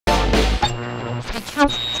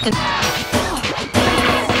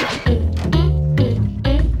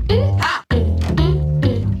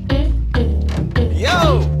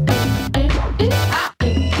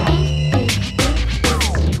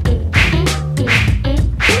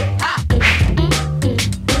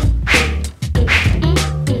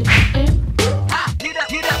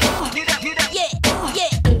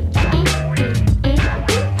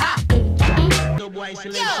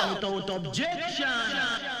Selection without objection.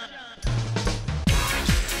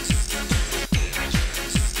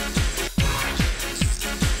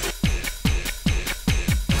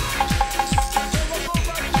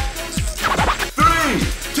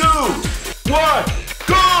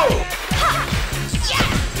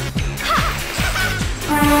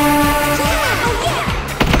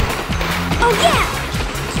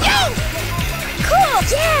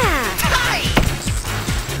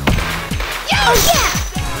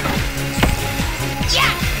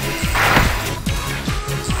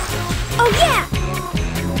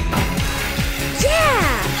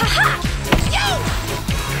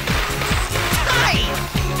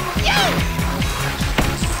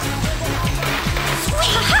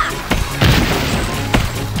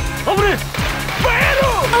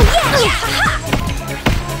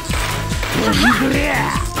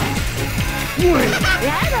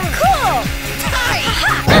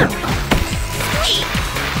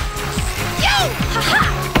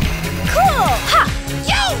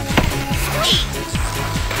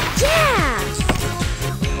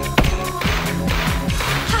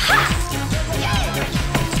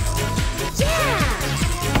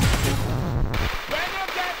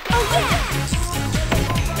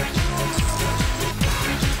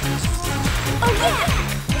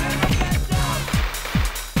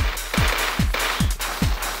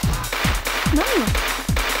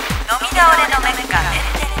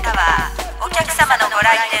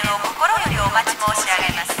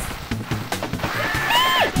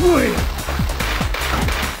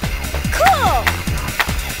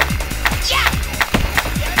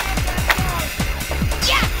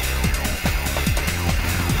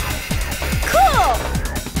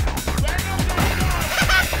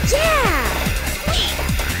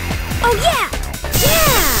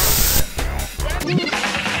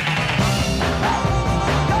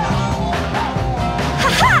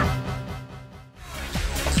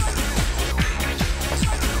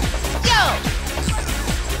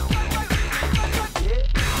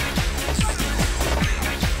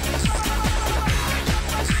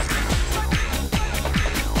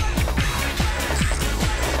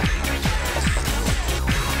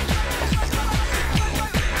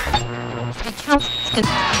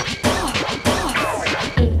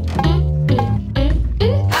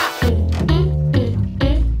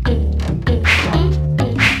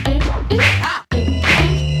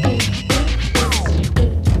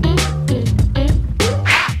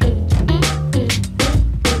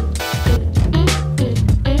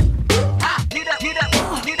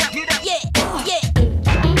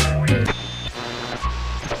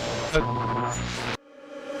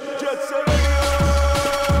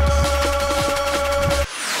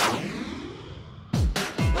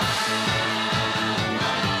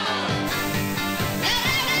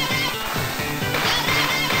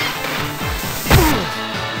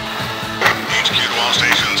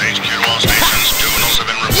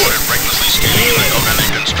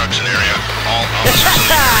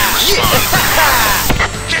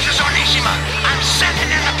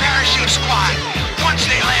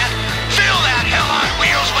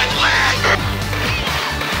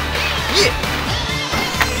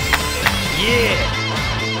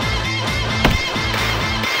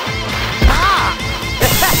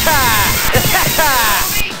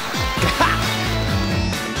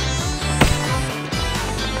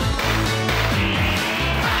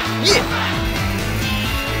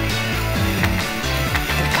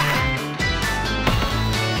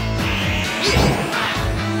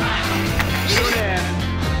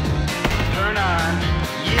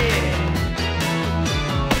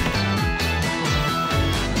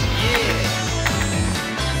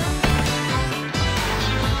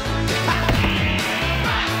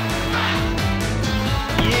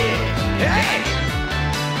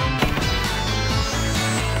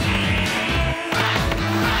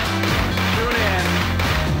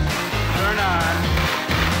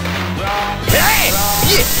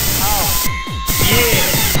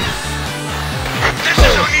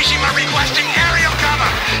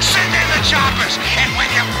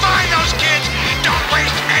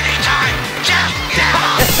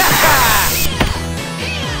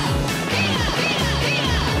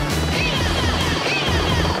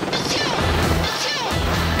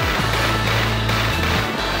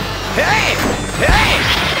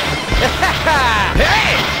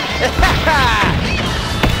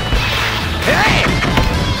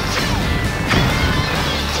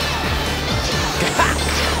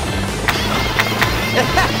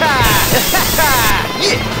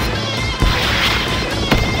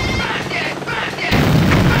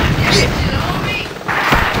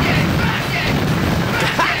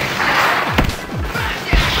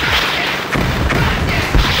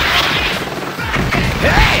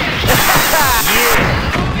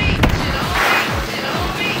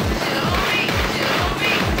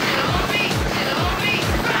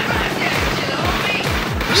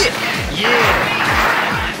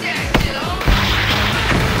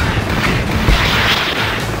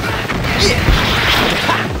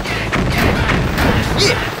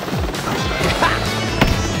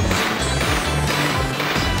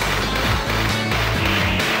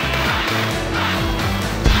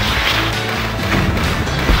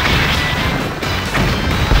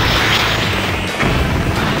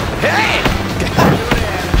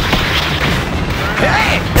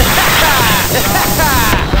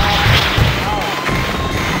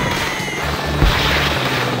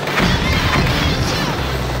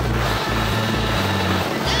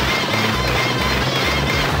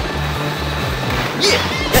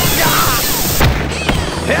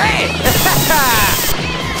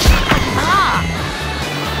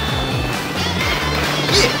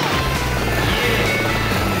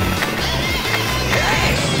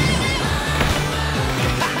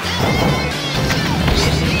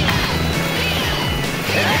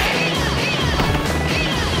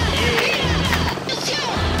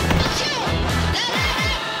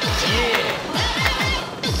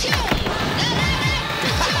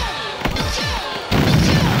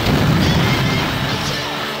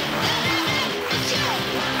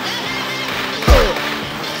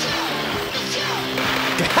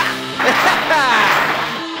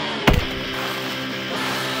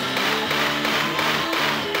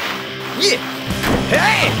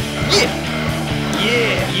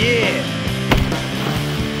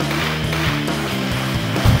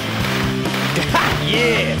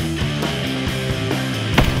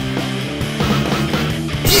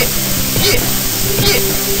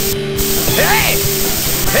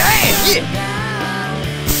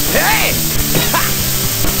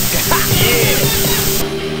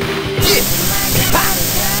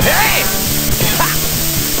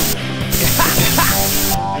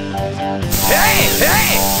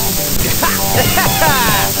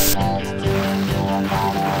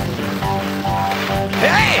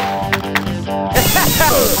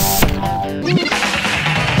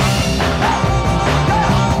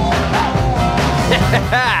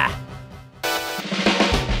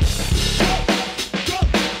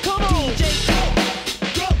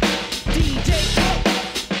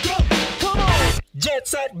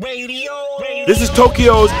 This is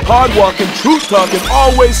Tokyo's hard-walking, truth-talking,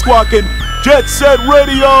 always squawking Jet Set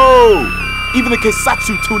Radio! Even the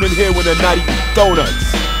Keisatsu tune in here when they're not eating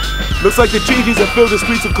donuts. Looks like the GGs have filled the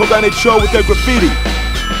streets of Kogane-cho with their graffiti.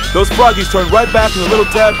 Those froggies turned right back into little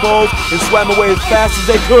tadpoles and swam away as fast as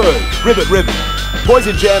they could. Ribbit, ribbit.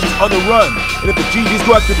 Poison Jam is on the run, and if the GGs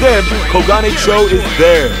go after them, Kogane-cho is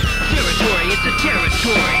there. Territory, it's a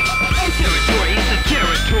territory. Territory, it's a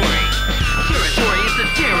territory. Territory, it's a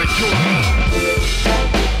territory.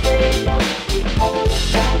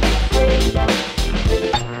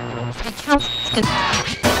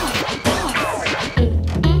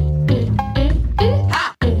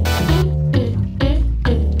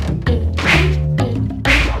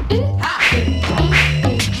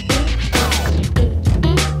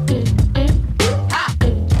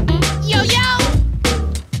 Yo, yo!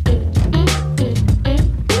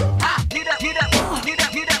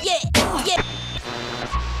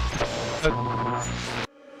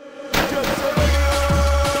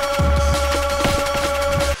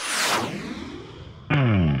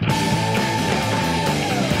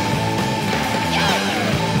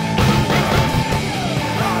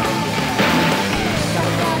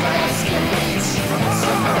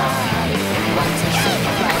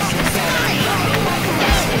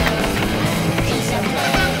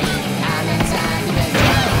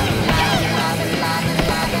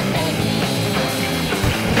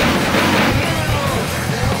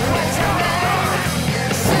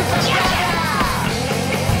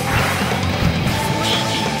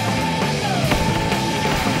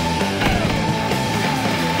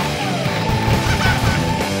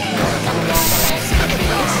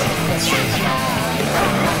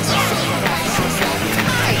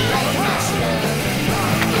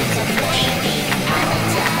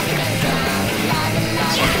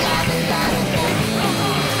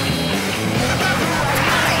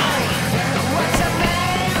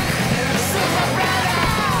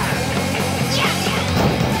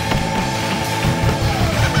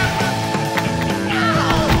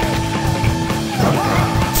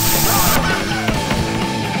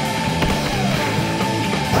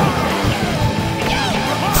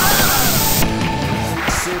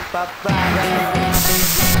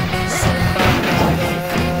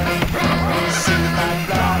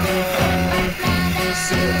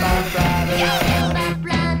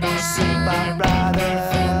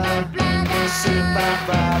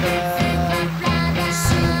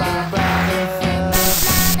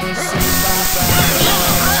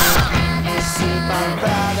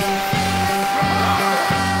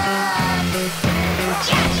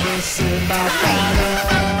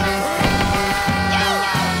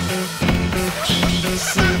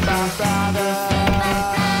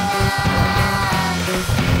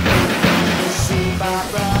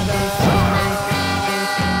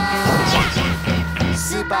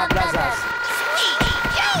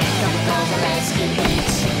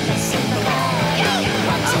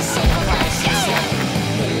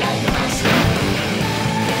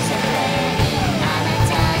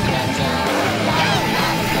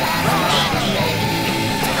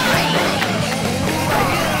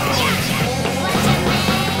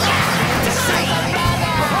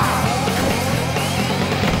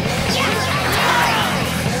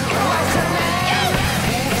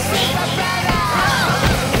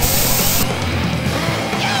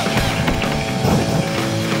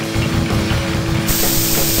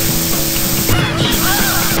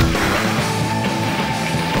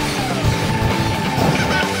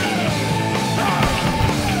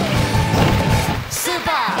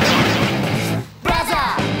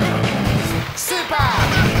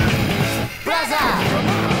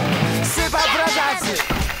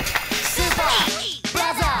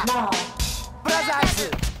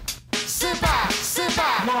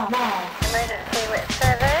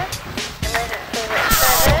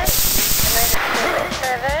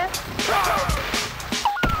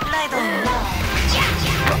 I don't know.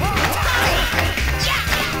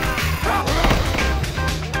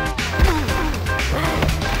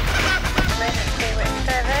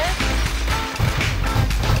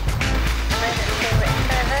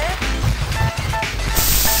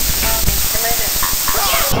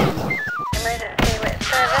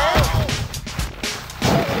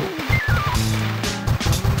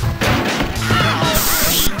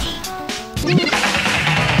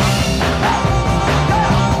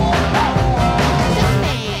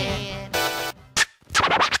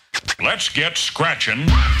 Let's get scratching.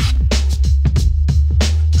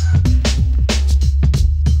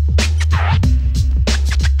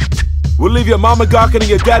 We'll leave your mama gawking and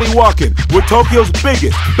your daddy walking. We're Tokyo's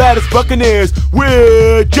biggest, baddest Buccaneers.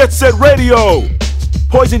 We're Jet Set Radio.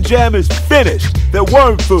 Poison Jam is finished. They're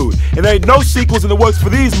worm food, and there ain't no sequels in the works for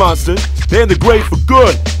these monsters. They're in the grave for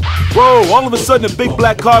good. Whoa, all of a sudden a big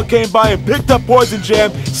black car came by and picked up Poison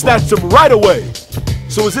Jam, snatched him right away.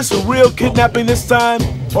 So is this a real kidnapping this time?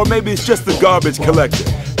 Or maybe it's just the garbage collector?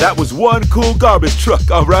 That was one cool garbage truck,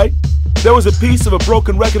 alright? There was a piece of a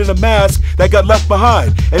broken record and a mask that got left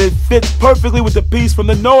behind, and it fits perfectly with the piece from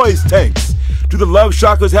the noise tanks. Do the Love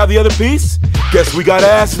Shockers have the other piece? Guess we gotta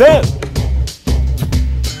ask them.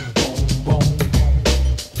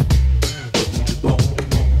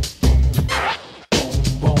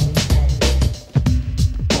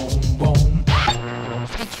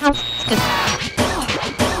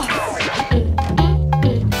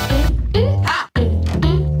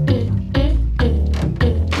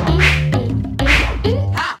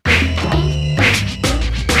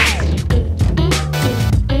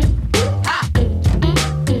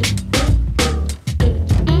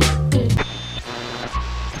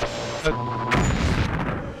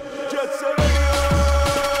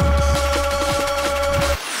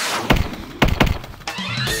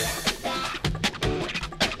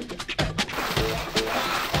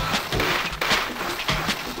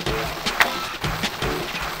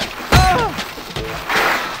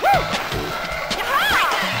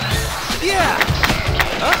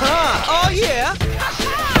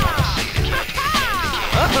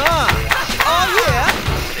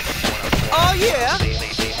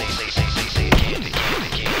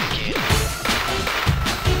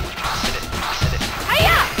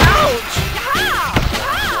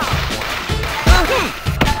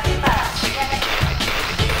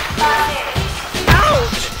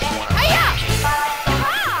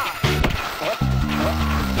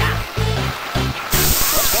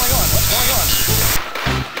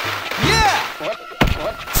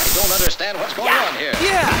 What's going on here?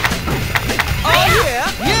 Yeah! Oh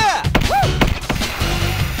yeah! Yeah! Woo!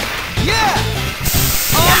 Yeah!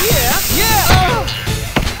 Oh yeah! Yeah! Oh!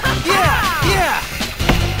 Yeah! Yeah!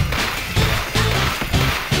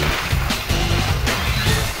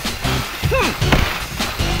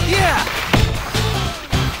 Yeah!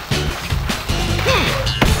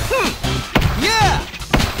 Yeah!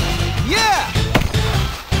 Yeah!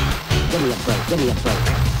 Give me a break. Give me a break.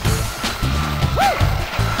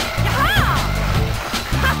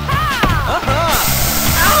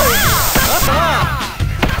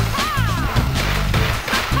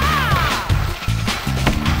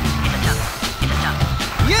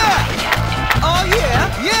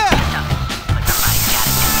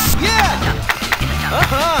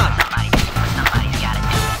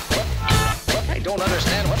 I don't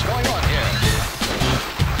understand what's going on here.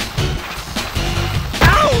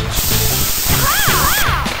 Ouch!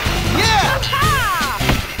 Yeah!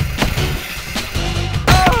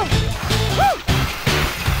 Oh!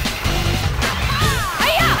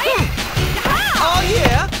 Oh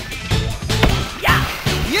yeah! Yeah!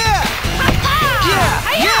 Yeah! Yeah!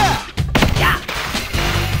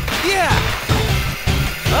 Yeah!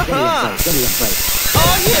 Give me a break.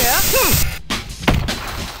 Oh yeah!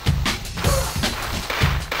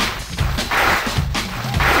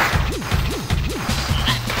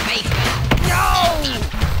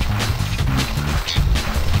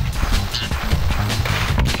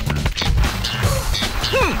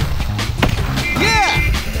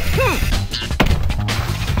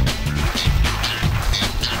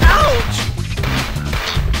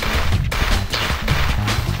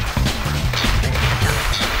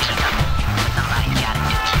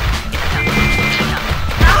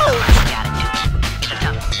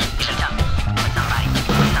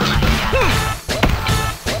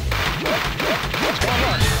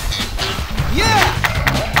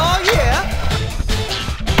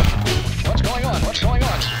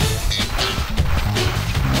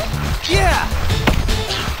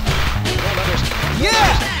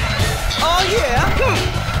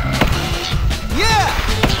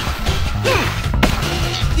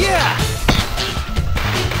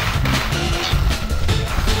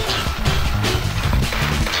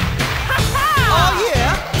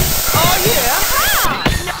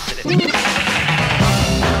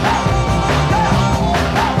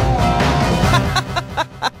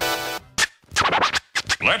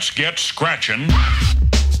 Let's get scratching.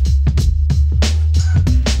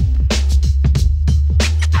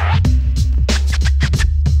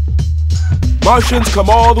 Martians come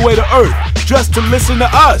all the way to Earth just to listen to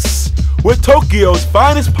us. We're Tokyo's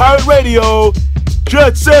finest pirate radio,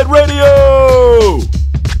 Jet Set Radio!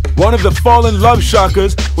 One of the fallen love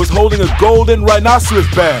shockers was holding a golden rhinoceros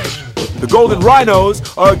badge. The Golden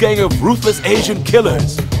Rhinos are a gang of ruthless Asian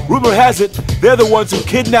killers. Rumor has it, they're the ones who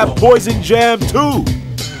kidnapped Poison Jam too.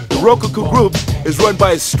 The Rokoku Group is run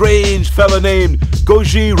by a strange fella named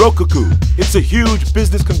Goji Rokoku. It's a huge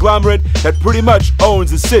business conglomerate that pretty much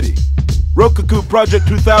owns the city. Rokoku Project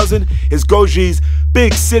 2000 is Goji's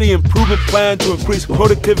big city improvement plan to increase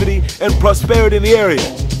productivity and prosperity in the area.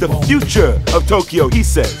 The future of Tokyo, he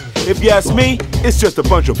says. If you ask me, it's just a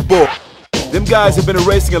bunch of bull. Them guys have been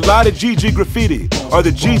erasing a lot of GG graffiti. Are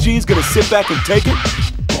the GGs gonna sit back and take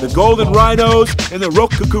it? The Golden Rhinos and the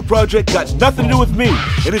Rokoku Project got nothing to do with me,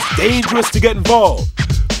 and it's dangerous to get involved.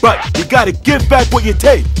 But you gotta give back what you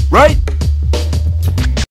take, right?